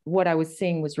that what I was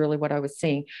seeing was really what I was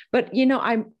seeing. But,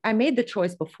 I made the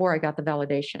choice before I got the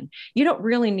validation. You don't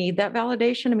really need that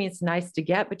validation. I mean, it's nice to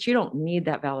get, but you don't need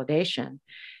that validation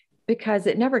because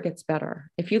it never gets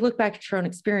better. If you look back at your own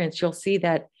experience, you'll see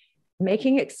that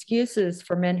making excuses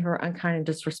for men who are unkind and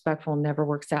disrespectful never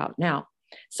works out. Now,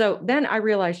 so then I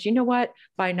realized, you know what,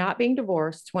 by not being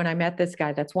divorced, when I met this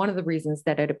guy, that's one of the reasons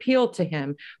that it appealed to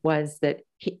him, was that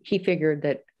he figured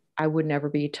that I would never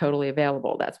be totally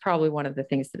available. That's probably one of the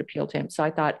things that appealed to him. So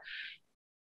I thought,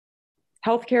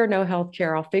 healthcare, no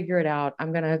healthcare, I'll figure it out.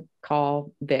 I'm going to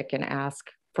call Vic and ask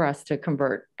for us to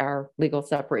convert our legal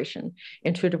separation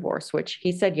into a divorce, which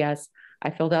he said yes. I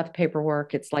filled out the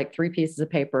paperwork. It's like 3 pieces of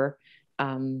paper.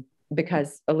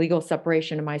 Because a legal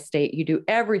separation in my state, you do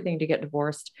everything to get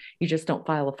divorced. You just don't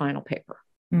file a final paper.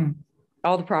 Mm.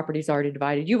 All the property's already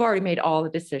divided. You've already made all the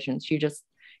decisions. You just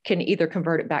can either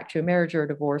convert it back to a marriage or a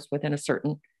divorce within a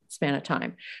certain span of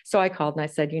time. So I called and I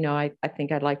said, I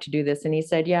think I'd like to do this. And he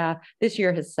said, yeah, this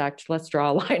year has sucked. Let's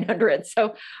draw a line under it.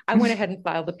 So I went ahead and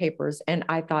filed the papers, and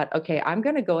I thought, okay, I'm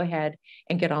going to go ahead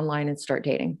and get online and start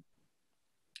dating.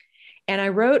 And I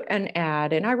wrote an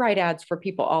ad, and I write ads for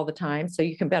people all the time. So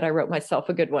you can bet I wrote myself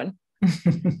a good one.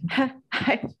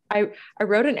 I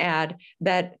wrote an ad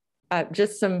that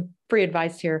just some free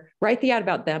advice here. Write the ad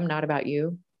about them, not about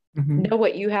you. Mm-hmm. Know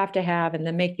what you have to have, and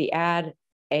then make the ad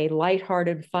a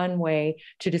lighthearted, fun way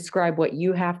to describe what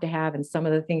you have to have and some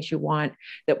of the things you want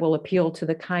that will appeal to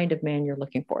the kind of man you're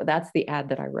looking for. That's the ad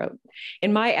that I wrote.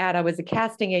 In my ad, I was a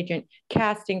casting agent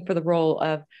casting for the role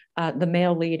of the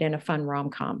male lead in a fun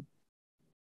rom-com.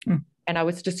 Mm. And I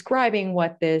was describing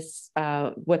what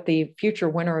the future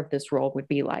winner of this role would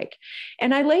be like.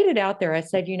 And I laid it out there. I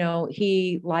said,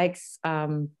 he likes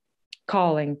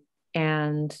calling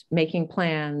and making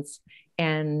plans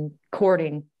and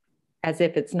courting as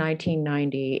if it's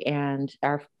 1990, and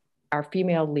our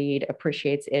female lead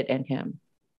appreciates it and him.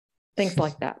 Things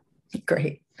like that.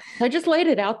 Great. I just laid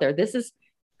it out there. This is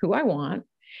who I want.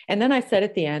 And then I said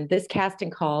at the end, this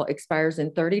casting call expires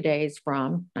in 30 days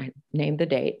from, I named the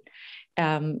date.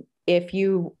 If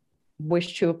you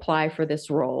wish to apply for this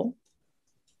role,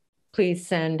 please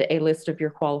send a list of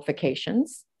your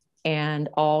qualifications, and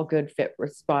all good fit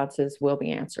responses will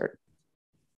be answered.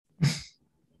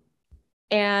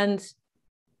 And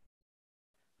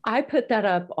I put that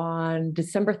up on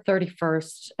December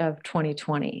 31st of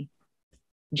 2020.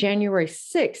 January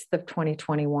 6th of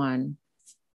 2021,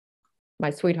 my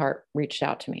sweetheart reached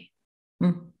out to me.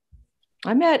 Mm.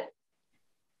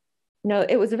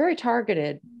 It was a very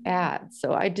targeted ad.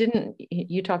 So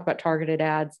you talk about targeted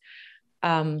ads,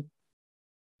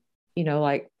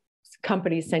 like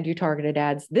companies send you targeted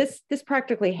ads. This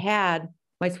practically had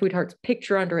my sweetheart's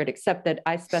picture under it, except that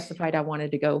I specified I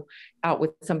wanted to go out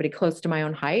with somebody close to my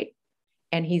own height.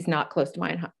 And he's not close to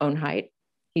my own height.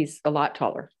 He's a lot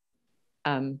taller.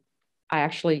 I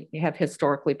actually have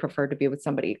historically preferred to be with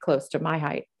somebody close to my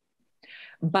height.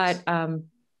 But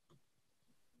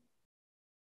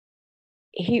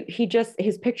he just,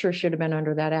 his picture should have been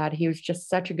under that ad. He was just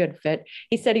such a good fit.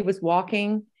 He said he was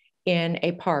walking in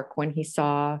a park when he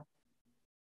saw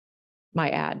my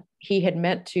ad. He had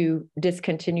meant to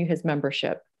discontinue his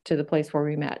membership to the place where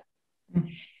we met. Mm-hmm.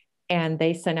 And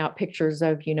they sent out pictures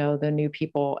of, the new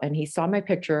people. And he saw my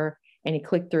picture and he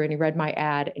clicked through and he read my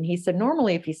ad. And he said,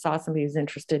 normally, if he saw somebody he was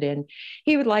interested in,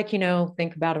 he would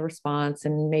think about a response.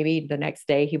 And maybe the next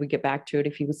day he would get back to it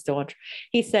if he was still interested.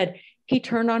 He said he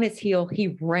turned on his heel.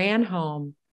 He ran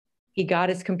home. He got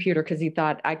his computer because he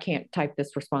thought, I can't type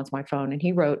this response on my phone. And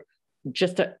he wrote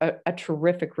just a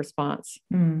terrific response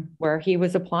where he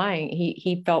was applying.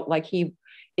 He felt like he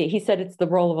said it's the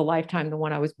role of a lifetime, the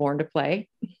one I was born to play.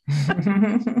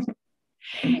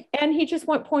 And he just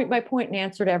went point by point and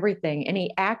answered everything. And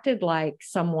he acted like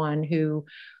someone who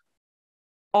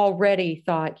already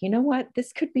thought, you know what,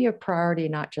 this could be a priority,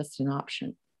 not just an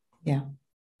option. Yeah.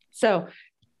 So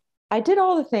I did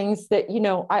all the things that,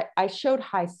 I showed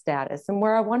high status. And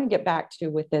where I want to get back to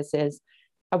with this is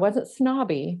I wasn't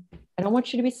snobby. I don't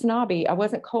want you to be snobby. I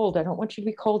wasn't cold. I don't want you to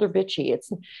be cold or bitchy.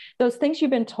 It's those things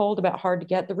you've been told about hard to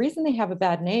get. The reason they have a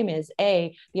bad name is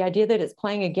A, the idea that it's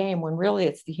playing a game when really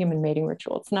it's the human mating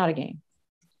ritual. It's not a game.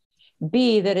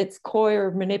 B, that it's coy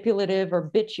or manipulative or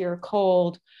bitchy or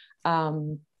cold,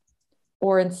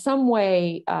 or in some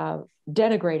way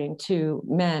denigrating to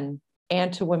men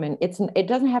and to women. It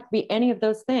doesn't have to be any of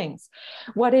those things.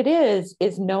 What it is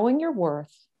knowing your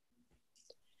worth,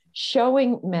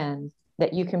 showing men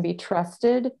that you can be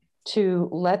trusted to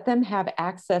let them have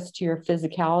access to your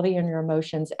physicality and your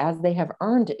emotions as they have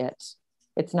earned it.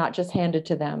 It's not just handed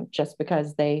to them just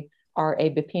because they are a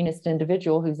bipenist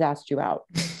individual who's asked you out.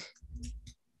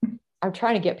 I'm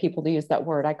trying to get people to use that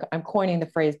word. I'm coining the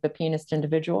phrase bipenist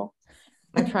individual.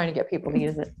 I'm trying to get people to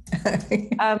use it.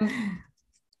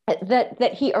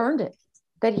 That he earned it,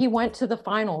 that he went to the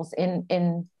finals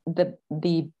in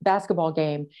the basketball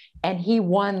game and he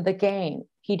won the game.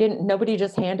 Nobody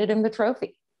just handed him the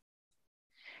trophy.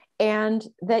 And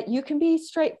that you can be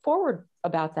straightforward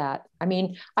about that. I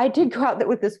mean, I did go out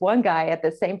with this one guy at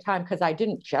the same time because I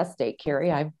didn't just date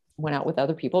Carrie. I went out with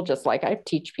other people just like I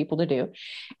teach people to do.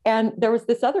 And there was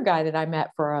this other guy that I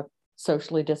met for a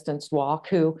socially distanced walk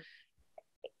who,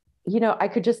 I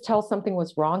could just tell something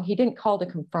was wrong. He didn't call to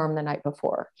confirm the night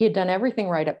before. He had done everything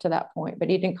right up to that point, but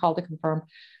he didn't call to confirm.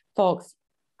 Folks,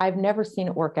 I've never seen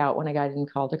it work out when a guy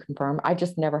didn't call to confirm. I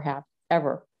just never have,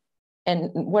 ever.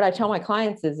 And what I tell my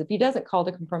clients is if he doesn't call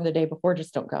to confirm the day before,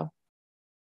 just don't go.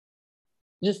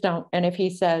 Just don't. And if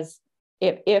he says,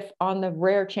 if on the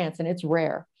rare chance, and it's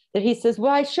rare, that he says,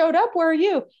 well, I showed up, where are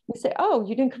you? You say, oh,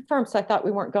 you didn't confirm, so I thought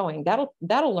we weren't going.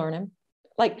 That'll learn him.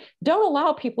 Like, don't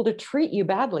allow people to treat you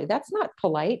badly. That's not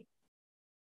polite.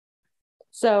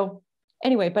 So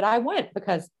anyway, but I went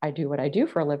because I do what I do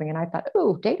for a living. And I thought,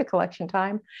 oh, data collection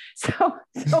time. So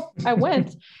I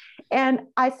went and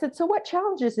I said, so what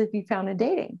challenges have you found in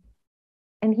dating?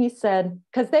 And he said,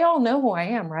 because they all know who I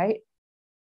am, right?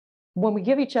 When we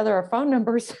give each other our phone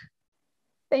numbers,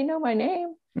 they know my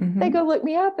name. Mm-hmm. They go look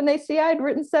me up and they see I'd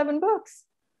written 7 books.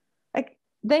 Like,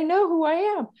 they know who I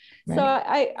am. Right. So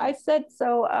I said,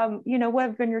 so, what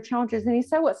have been your challenges? And he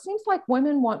said, well, it seems like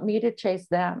women want me to chase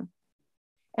them.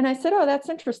 And I said, oh, that's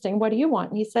interesting. What do you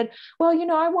want? And he said, well,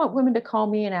 I want women to call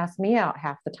me and ask me out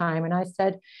half the time. And I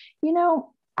said,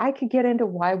 I could get into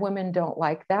why women don't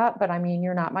like that, but I mean,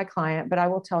 you're not my client, but I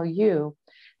will tell you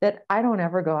that I don't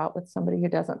ever go out with somebody who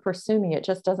doesn't pursue me. It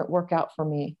just doesn't work out for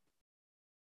me.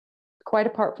 Quite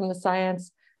apart from the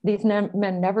science, these men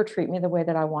never treat me the way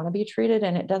that I want to be treated,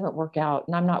 and it doesn't work out,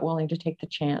 and I'm not willing to take the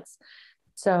chance.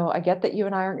 So I get that you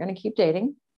and I aren't going to keep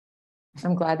dating.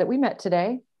 I'm glad that we met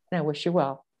today, and I wish you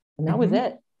well. And that was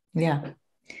it. Yeah.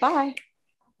 Bye.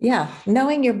 Yeah.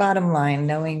 Knowing your bottom line,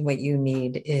 knowing what you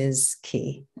need is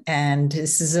key. And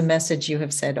this is a message you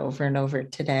have said over and over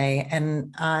today.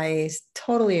 And I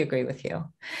totally agree with you.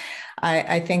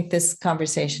 I think this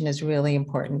conversation is really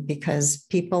important because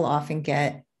people often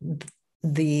get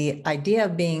the idea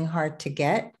of being hard to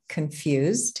get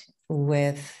confused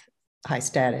with high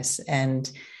status.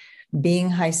 And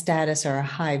being high status or a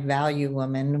high value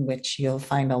woman, which you'll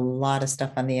find a lot of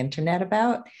stuff on the internet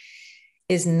about,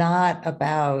 is not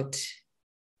about,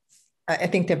 I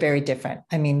think they're very different.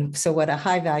 I mean, so what a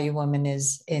high value woman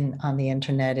is on the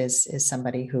internet is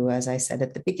somebody who, as I said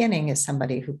at the beginning, is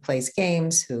somebody who plays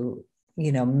games, who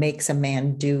makes a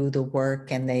man do the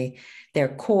work, and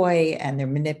they're coy and they're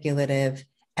manipulative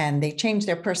and they change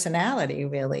their personality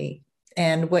really.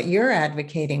 And what you're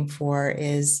advocating for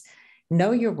is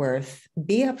know your worth,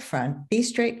 be upfront, be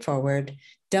straightforward.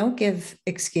 Don't give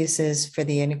excuses for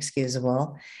the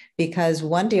inexcusable, because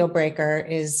one deal breaker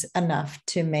is enough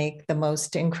to make the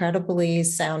most incredibly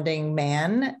sounding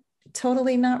man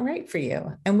totally not right for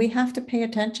you. And we have to pay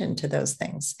attention to those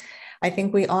things. I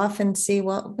think we often see,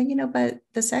 well, but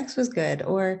the sex was good,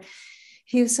 or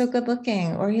he was so good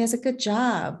looking, or he has a good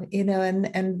job,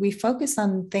 and we focus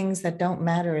on things that don't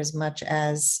matter as much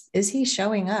as, is he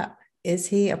showing up? Is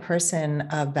he a person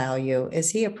of value?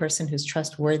 Is he a person who's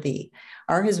trustworthy?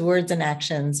 Are his words and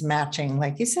actions matching?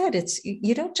 Like you said,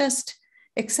 you don't just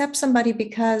accept somebody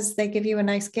because they give you a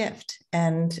nice gift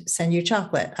and send you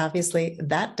chocolate. Obviously,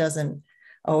 that doesn't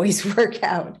always work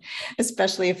out,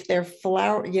 especially if they're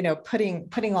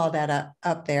putting all that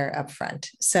up there up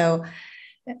front. So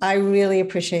I really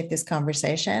appreciate this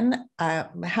conversation.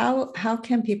 How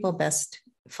can people best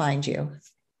find you?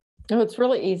 Oh, it's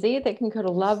really easy. They can go to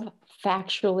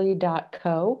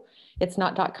lovefactually.co. It's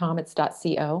not .com, it's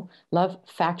 .co.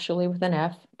 Lovefactually with an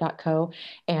F.co.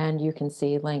 And you can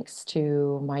see links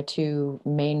to my two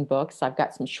main books. I've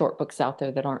got some short books out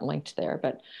there that aren't linked there,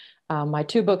 but my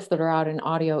two books that are out in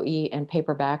audio, and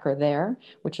paperback are there,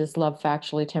 which is Love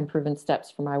Factually, 10 Proven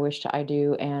Steps from I Wish to I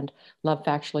Do, and Love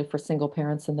Factually for Single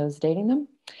Parents and Those Dating Them.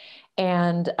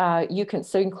 And you can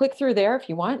click through there if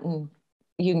you want, and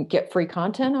you can get free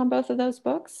content on both of those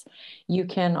books. You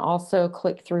can also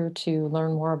click through to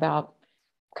learn more about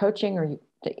coaching, or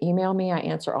email me. I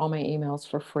answer all my emails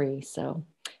for free. So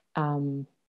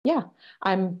yeah,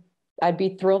 I'd be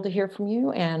thrilled to hear from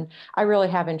you. And I really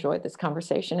have enjoyed this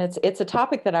conversation. It's a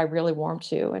topic that I really warm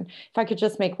to. And if I could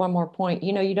just make one more point,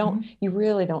 you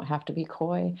really don't have to be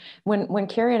coy. When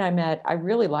Carrie and I met, I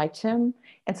really liked him.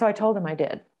 And so I told him I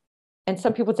did. And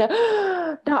some people would say,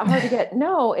 oh, not hard to get.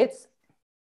 No,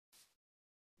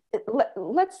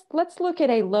 let's look at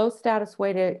a low status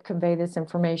way to convey this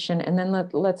information, and then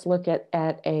let's look at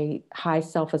a high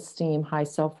self-esteem, high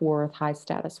self-worth, high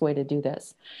status way to do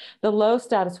this. The low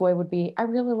status way would be, I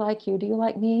really like you. Do you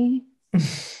like me?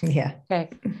 Yeah.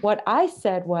 Okay. What I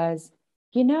said was,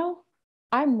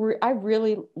 I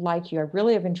really like you. I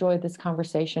really have enjoyed this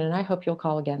conversation, and I hope you'll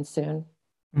call again soon.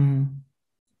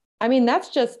 I mean, that's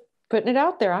just putting it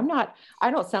out there. I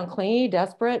don't sound clingy,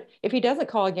 desperate. If he doesn't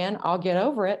call again, I'll get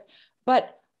over it.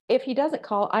 But if he doesn't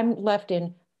call, I'm left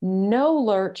in no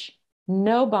lurch,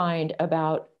 no bind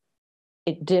about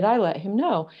it. Did I let him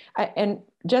know? And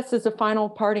just as a final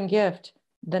parting gift,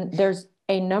 then there's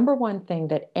a number one thing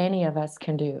that any of us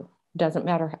can do. Doesn't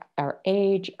matter our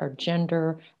age, our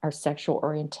gender, our sexual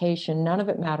orientation, none of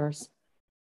it matters.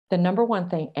 The number one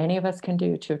thing any of us can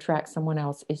do to attract someone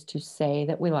else is to say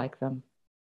that we like them.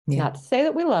 Yeah. Not to say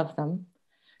that we love them,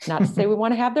 not to say we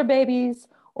want to have their babies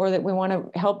or that we want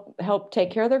to help take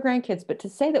care of their grandkids, but to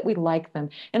say that we like them.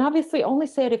 And obviously only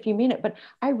say it if you mean it, but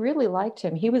I really liked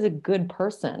him. He was a good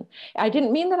person. I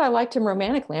didn't mean that I liked him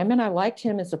romantically. I meant I liked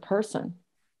him as a person.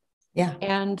 Yeah.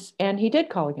 And he did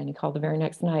call again. He called the very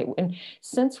next night. And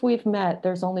since we've met,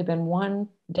 there's only been one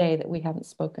day that we haven't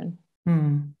spoken.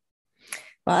 Well,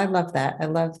 I love that. I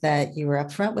love that you were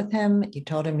upfront with him. You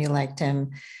told him you liked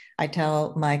him. I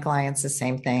tell my clients the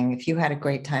same thing. If you had a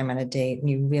great time on a date and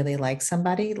you really like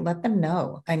somebody, let them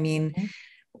know. I mean,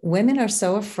 women are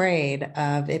so afraid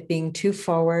of it being too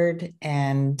forward.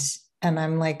 And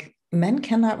I'm like, men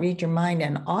cannot read your mind.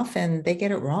 And often they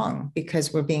get it wrong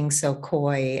because we're being so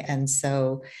coy and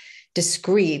so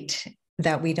discreet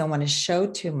that we don't want to show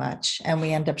too much. And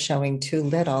we end up showing too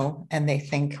little. And they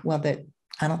think, well,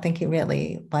 I don't think she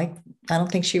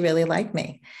really liked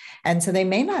me. And so they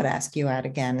may not ask you out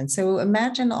again. And so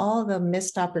imagine all the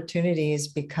missed opportunities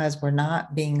because we're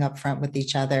not being upfront with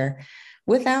each other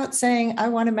without saying, I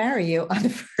want to marry you on the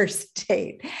first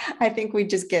date. I think we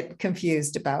just get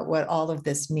confused about what all of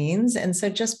this means. And so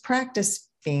just practice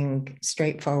being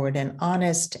straightforward and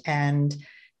honest and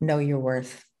know your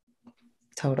worth.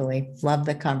 Totally. Love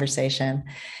the conversation.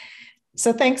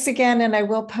 So thanks again. And I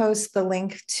will post the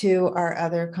link to our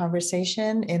other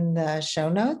conversation in the show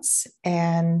notes.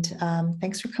 And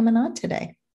thanks for coming on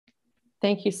today.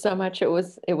 Thank you so much. It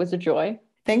was a joy.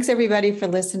 Thanks everybody for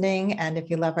listening. And if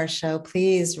you love our show,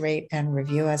 please rate and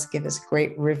review us. Give us a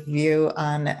great review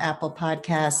on Apple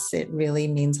Podcasts. It really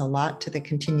means a lot to the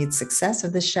continued success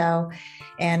of the show.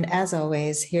 And as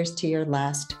always, here's to your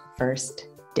last first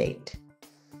date.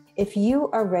 If you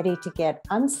are ready to get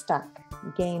unstuck,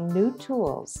 gain new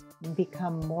tools,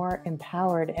 become more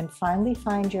empowered, and finally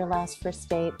find your last first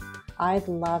date, I'd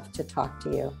love to talk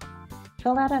to you.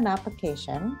 Fill out an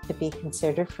application to be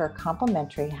considered for a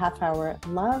complimentary half-hour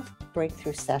love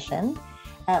breakthrough session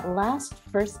at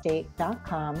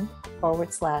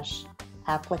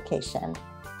lastfirstdate.com/application.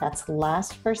 That's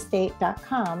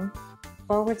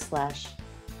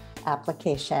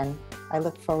lastfirstdate.com/application. I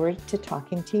look forward to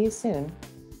talking to you soon.